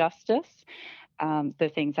fight for justice,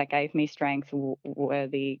 the things that gave me strength were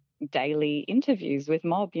the daily interviews with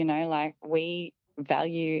Mob. We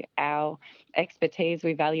value our expertise,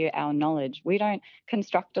 we value our knowledge. We don't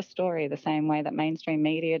construct a story the same way that mainstream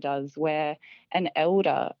media does, where an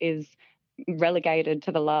elder is relegated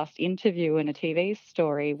to the last interview in a TV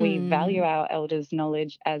story. We value our elders'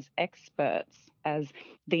 knowledge as experts, as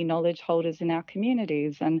the knowledge holders in our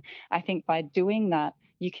communities. And I think by doing that,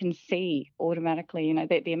 you can see automatically,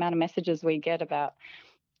 the amount of messages we get about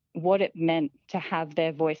what it meant to have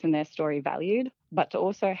their voice and their story valued, but to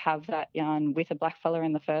also have that yarn with a blackfella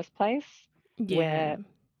in the first place, where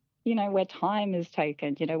time is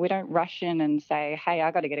taken. We don't rush in and say, hey,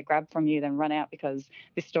 I got to get a grab from you, then run out because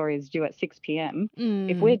this story is due at 6 p.m.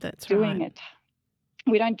 If we're doing it,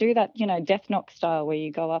 we don't do that, Death Knock style, where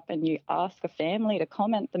you go up and you ask a family to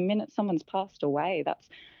comment the minute someone's passed away. That's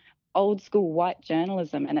old school white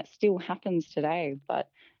journalism, and it still happens today. But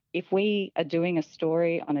if we are doing a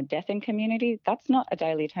story on a death in community, that's not a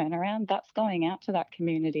daily turnaround. That's going out to that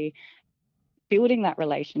community, building that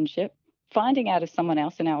relationship, finding out if someone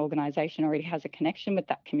else in our organisation already has a connection with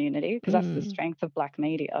that community, because that's the strength of Black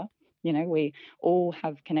media. You know, we all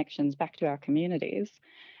have connections back to our communities,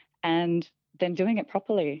 and then doing it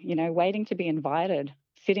properly, you know, waiting to be invited,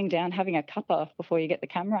 sitting down, having a cuppa before you get the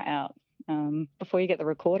camera out, before you get the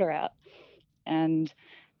recorder out. And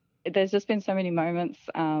there's just been so many moments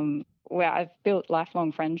where I've built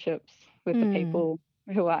lifelong friendships with the people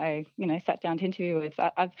who I, you know, sat down to interview with.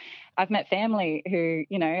 I've met family who,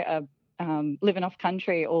 you know, are living off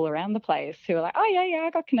country all around the place who are like, oh, yeah,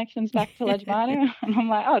 I got connections back to Ledgmania. And I'm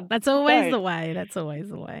like, oh, that's always the way. That's always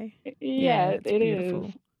the way. Yeah, it's it beautiful.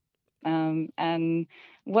 is. And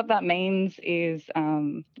what that means is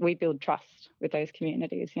we build trust with those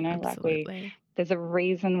communities, you know. Absolutely. Like there's a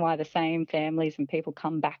reason why the same families and people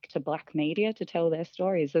come back to Black media to tell their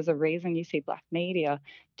stories. There's a reason you see Black media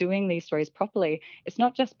doing these stories properly. It's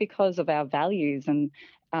not just because of our values and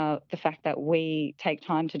the fact that we take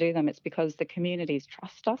time to do them. It's because the communities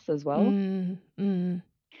trust us as well. And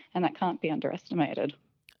that can't be underestimated.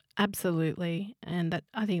 Absolutely. And that,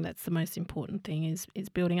 I think that's the most important thing is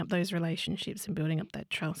building up those relationships and building up that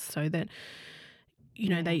trust so that, you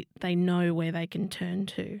know, they know where they can turn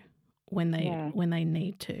to when they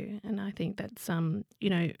need to. And I think that's you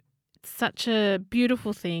know, such a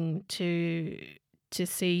beautiful thing to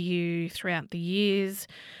see you throughout the years,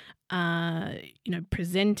 you know,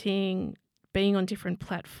 presenting, being on different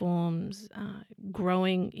platforms,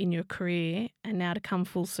 growing in your career, and now to come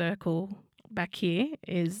full circle back here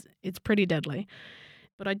it's pretty deadly.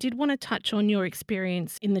 But I did want to touch on your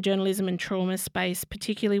experience in the journalism and trauma space,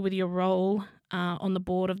 particularly with your role on the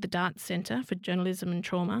board of the Dart Centre for Journalism and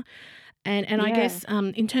Trauma. And I guess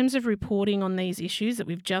in terms of reporting on these issues that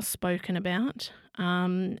we've just spoken about,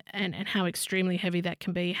 and how extremely heavy that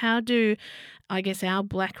can be, how do, I guess, our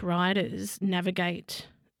Black writers navigate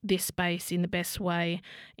this space in the best way,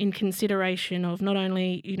 in consideration of not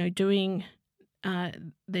only, you know, doing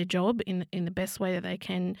their job in the best way that they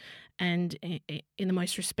can and in the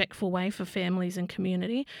most respectful way for families and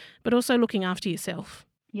community, but also looking after yourself?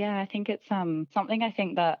 Yeah, I think it's something I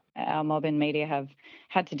think that our mob and media have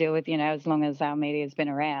had to deal with, you know, as long as our media has been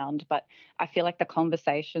around. But I feel like the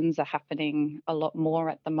conversations are happening a lot more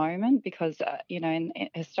at the moment because, you know,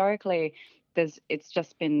 historically, it's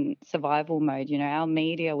just been survival mode. You know, our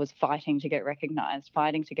media was fighting to get recognised,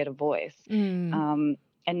 fighting to get a voice.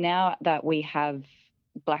 And now that we have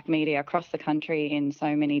Black media across the country in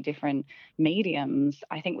so many different mediums,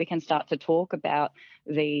 I think we can start to talk about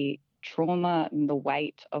the trauma and the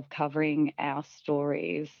weight of covering our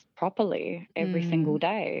stories properly every single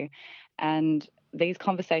day. And these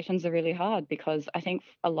conversations are really hard because I think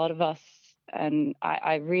a lot of us, and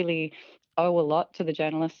I really owe a lot to the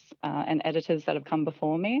journalists and editors that have come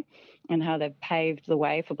before me and how they've paved the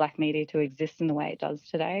way for Black media to exist in the way it does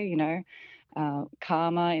today, you know.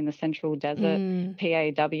 Karma in the Central Desert,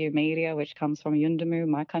 PAW Media, which comes from Yundamu,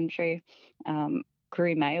 my country,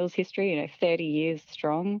 Koori Mail's history, you know, 30 years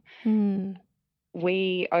strong.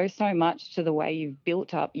 We owe so much to the way you've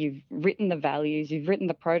built up, you've written the values, you've written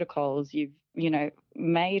the protocols, you've, you know,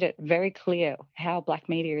 made it very clear how Black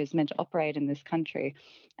media is meant to operate in this country.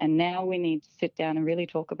 And now we need to sit down and really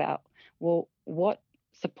talk about, well, what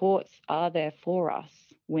supports are there for us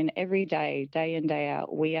when every day, day in, day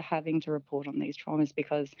out, we are having to report on these traumas,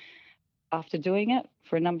 because after doing it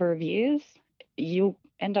for a number of years, you'll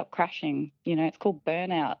end up crashing. You know, it's called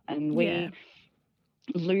burnout, and we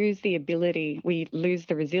lose the ability, we lose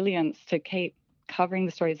the resilience to keep covering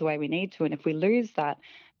the stories the way we need to. And if we lose that,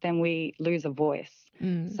 then we lose a voice.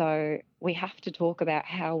 So we have to talk about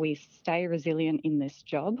how we stay resilient in this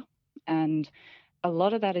job. And a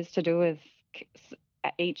lot of that is to do with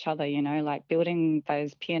each other, you know, like building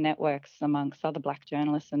those peer networks amongst other Black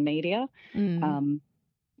journalists and media,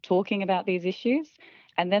 talking about these issues.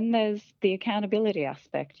 And then there's the accountability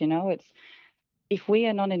aspect, you know. It's if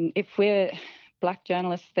we're Black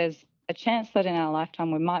journalists, there's a chance that in our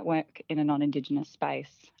lifetime we might work in a non-Indigenous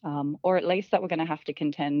space, or at least that we're going to have to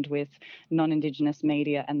contend with non-Indigenous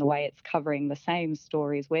media and the way it's covering the same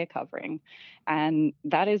stories we're covering. And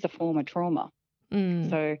that is a form of trauma.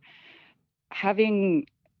 So having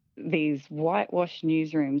these whitewashed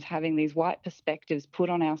newsrooms, having these white perspectives put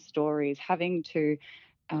on our stories, having to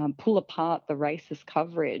pull apart the racist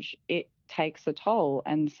coverage, it takes a toll.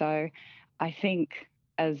 And so I think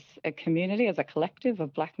as a community, as a collective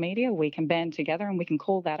of Black media, we can band together and we can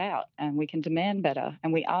call that out and we can demand better.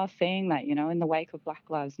 And we are seeing that, in the wake of Black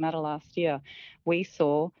Lives Matter last year, we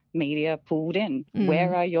saw media pulled in.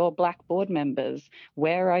 Where are your Black board members?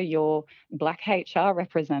 Where are your Black HR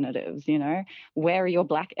representatives? Where are your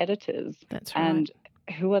Black editors? That's right. And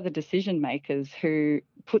who are the decision makers who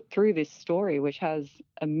put through this story, which has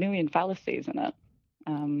a million fallacies in it?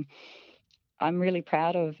 I'm really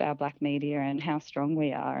proud of our Black media and how strong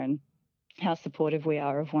we are and how supportive we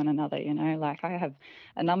are of one another. Like I have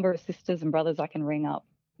a number of sisters and brothers I can ring up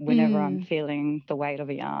whenever I'm feeling the weight of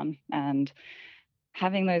a yarn, and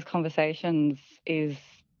having those conversations is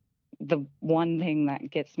the one thing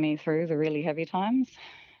that gets me through the really heavy times.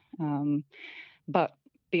 But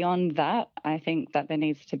beyond that, I think that there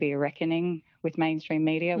needs to be a reckoning with mainstream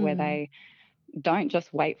media where they don't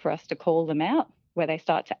just wait for us to call them out, where they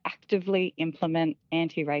start to actively implement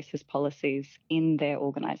anti-racist policies in their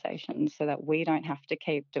organisations so that we don't have to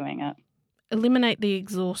keep doing it. Eliminate the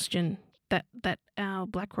exhaustion that our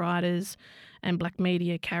Black writers and Black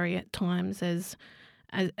media carry at times as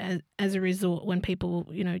a result when people,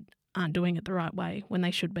 aren't doing it the right way when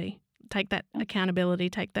they should be. Take that accountability,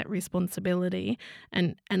 take that responsibility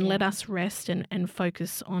and let us rest and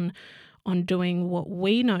focus on doing what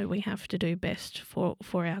we know we have to do best for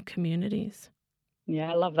our communities.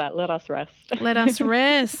 Yeah, I love that. Let us rest. Let us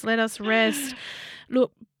rest. Let us rest.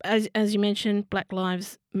 Look, as you mentioned, Black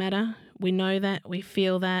Lives Matter. We know that. We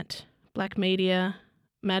feel that. Black media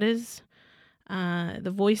matters.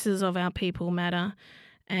 The voices of our people matter.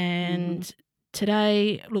 And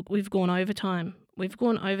today, look, we've gone overtime.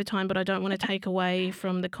 But I don't want to take away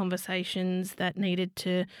from the conversations that needed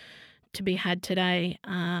to be had today,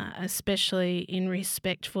 especially in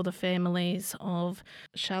respect for the families of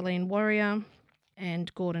Charlene Warrior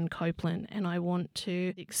and Gordon Copeland. And I want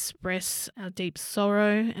to express our deep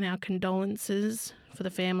sorrow and our condolences for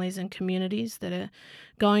the families and communities that are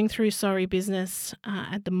going through sorry business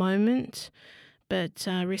at the moment, but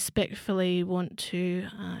respectfully want to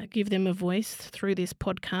give them a voice through this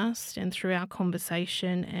podcast and through our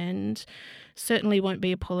conversation, and certainly won't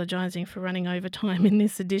be apologising for running over time in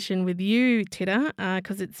this edition with you, Titta,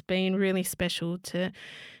 because it's been really special to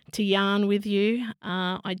yarn with you.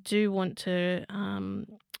 I do want to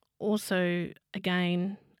also,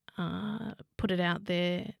 again, put it out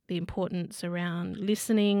there, the importance around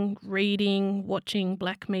listening, reading, watching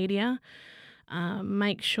Black media.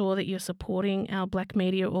 Make sure that you're supporting our Black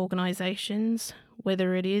media organisations,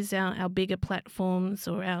 whether it is our bigger platforms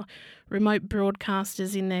or our remote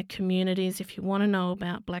broadcasters in their communities. If you want to know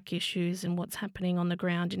about Black issues and what's happening on the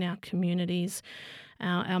ground in our communities,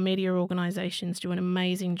 our media organisations do an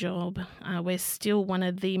amazing job. We're still one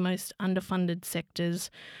of the most underfunded sectors.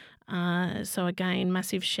 So again,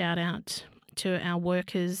 massive shout out to our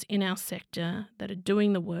workers in our sector that are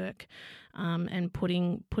doing the work and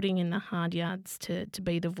putting in the hard yards to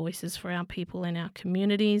be the voices for our people and our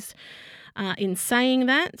communities. In saying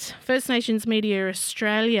that, First Nations Media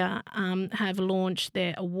Australia have launched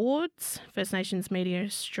their awards. First Nations Media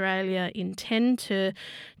Australia intend to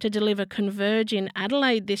deliver Converge in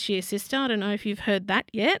Adelaide this year, sister. I don't know if you've heard that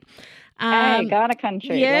yet. Hey, Ghana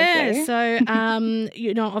country. Yeah, so,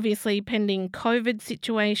 obviously pending COVID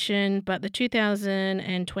situation, but the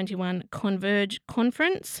 2021 Converge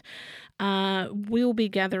Conference will be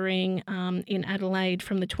gathering in Adelaide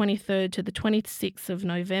from the 23rd to the 26th of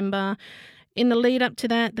November. In the lead up to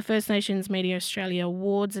that, the First Nations Media Australia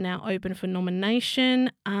Awards are now open for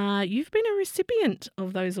nomination. You've been a recipient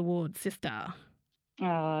of those awards, sister.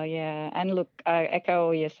 Oh, yeah. And look, I echo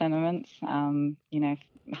all your sentiments.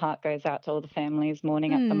 Heart goes out to all the families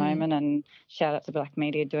mourning at the moment, and shout out to Black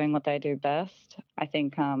media doing what they do best. I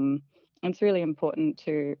think it's really important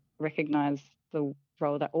to recognise the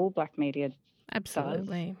role that all Black media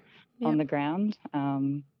absolutely does on the ground.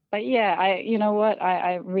 But yeah,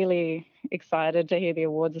 I'm really excited to hear the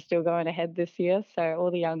awards are still going ahead this year. So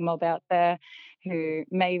all the young mob out there who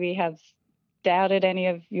maybe have doubted any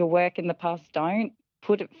of your work in the past, don't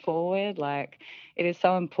put it forward. Like, it is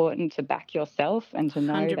so important to back yourself and to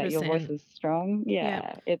know 100%. That your voice is strong.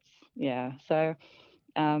 So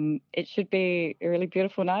it should be a really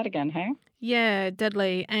beautiful night again, hey? Yeah,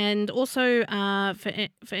 deadly. And also for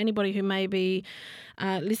anybody who may be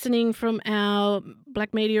listening from our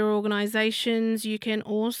Black media organisations, you can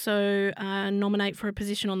also nominate for a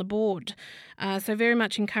position on the board. So very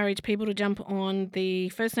much encourage people to jump on the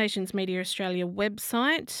First Nations Media Australia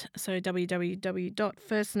website, so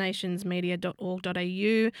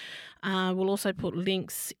www.firstnationsmedia.org.au. We'll also put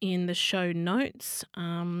links in the show notes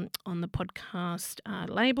on the podcast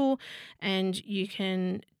label, and you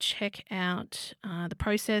can check out about the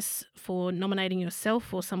process for nominating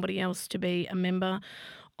yourself or somebody else to be a member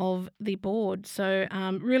of the board. So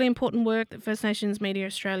really important work that First Nations Media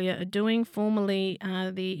Australia are doing, formerly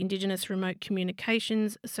the Indigenous Remote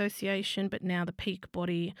Communications Association, but now the peak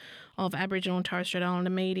body of Aboriginal and Torres Strait Islander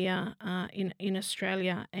media in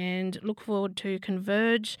Australia, and look forward to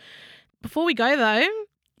Converge. Before we go though,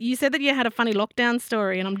 you said that you had a funny lockdown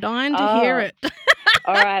story and I'm dying to hear it.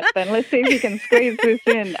 All right, then let's see if you can squeeze this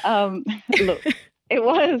in. Look. It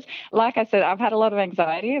was, like I said, I've had a lot of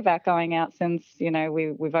anxiety about going out since,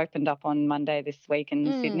 we've opened up on Monday this week in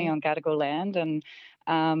Sydney on Gadigal land. And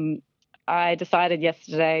I decided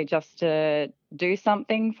yesterday just to do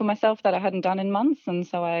something for myself that I hadn't done in months. And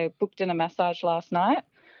so I booked in a massage last night.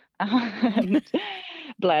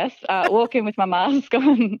 Bless. Walk in with my mask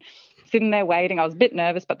on, sitting there waiting. I was a bit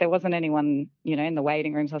nervous, but there wasn't anyone, in the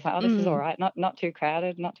waiting room. So I was like, oh, this is all right. Not too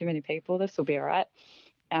crowded, not too many people. This will be all right.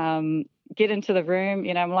 Get into the room,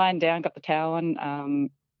 I'm lying down, got the towel on.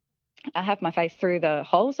 I have my face through the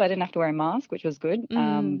hole, so I didn't have to wear a mask, which was good.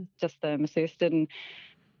 Just the masseuse did. And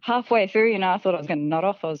halfway through, I thought I was going to nod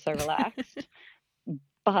off. I was so relaxed.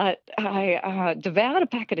 But I devoured a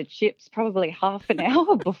packet of chips probably half an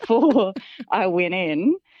hour before I went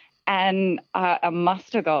in, and I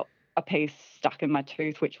must have got a piece stuck in my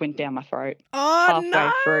tooth, which went down my throat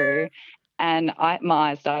halfway through. And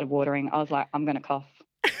my eyes started watering. I was like, I'm going to cough.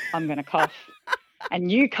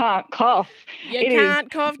 And you can't cough. You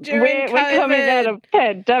can't cough during COVID. We're coming out of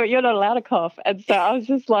bed. You're not allowed to cough. And so I was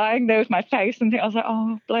just lying there with my face and I was like,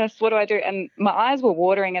 oh, bless, what do I do? And my eyes were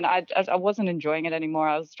watering and I wasn't enjoying it anymore.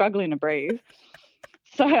 I was struggling to breathe.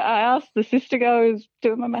 So I asked the sister who was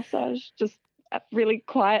doing my massage just really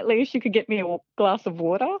quietly if she could get me a glass of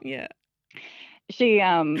water. Yeah. She,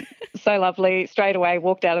 so lovely, straight away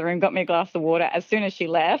walked out of the room, got me a glass of water. As soon as she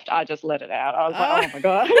left, I just let it out. I was like, oh,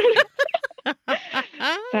 my God.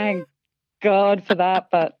 Thank God for that.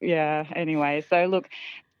 But, yeah, anyway. So, look,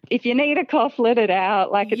 if you need a cough, let it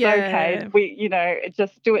out. Like, it's okay.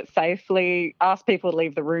 Just do it safely. Ask people to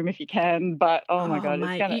leave the room if you can. But, oh, my God,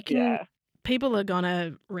 mate, it's going to, people are going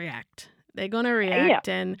to react. They're going to react,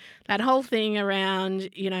 and that whole thing around,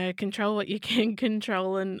 control what you can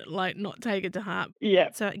control and, not take it to heart.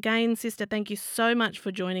 Yeah. So, again, sister, thank you so much for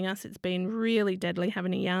joining us. It's been really deadly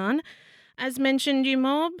having a yarn. As mentioned, you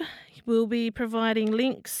mob, we'll be providing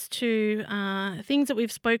links to things that we've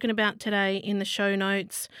spoken about today in the show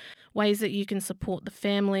notes, ways that you can support the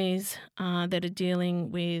families that are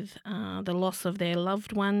dealing with the loss of their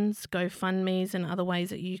loved ones, GoFundMes, and other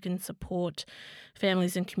ways that you can support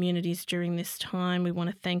families and communities during this time. We want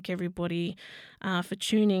to thank everybody for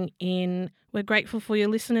tuning in. We're grateful for your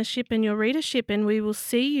listenership and your readership, and we will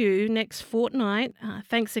see you next fortnight.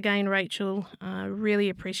 Thanks again, Rachel. Really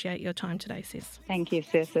appreciate your time today, sis. Thank you,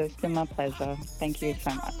 sis. It's been my pleasure. Thank you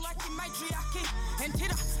so much.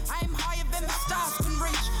 I'm higher than the stars can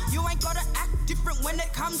reach. You ain't gotta act different when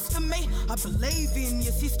it comes to me. I believe in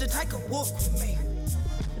your sister, take a walk with me.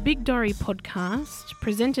 The Big Dorry podcast,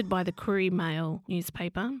 presented by the Courier Mail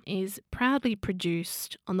newspaper, is proudly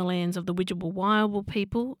produced on the lands of the Widjabul Waiwurrung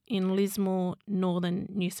people in Lismore, northern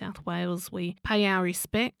New South Wales. We pay our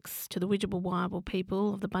respects to the Widjabul Waiwurrung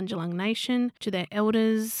people of the Bundjalung Nation, to their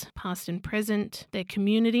elders, past and present, their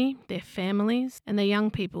community, their families, and their young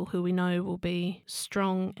people who we know will be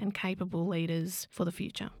strong and capable leaders for the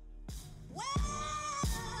future.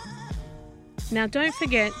 Now don't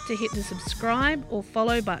forget to hit the subscribe or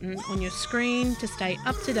follow button on your screen to stay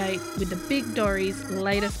up to date with the Big Dorry's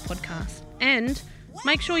latest podcast. And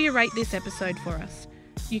make sure you rate this episode for us.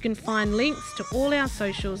 You can find links to all our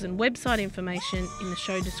socials and website information in the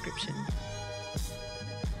show description.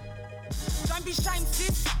 Don't be ashamed,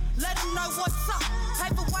 sis. Let them know what's up.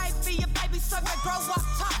 Pave a way for your baby so they grow up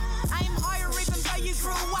tough. Aim higher even though you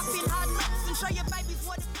grew up in hard knocks and show your babies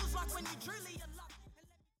what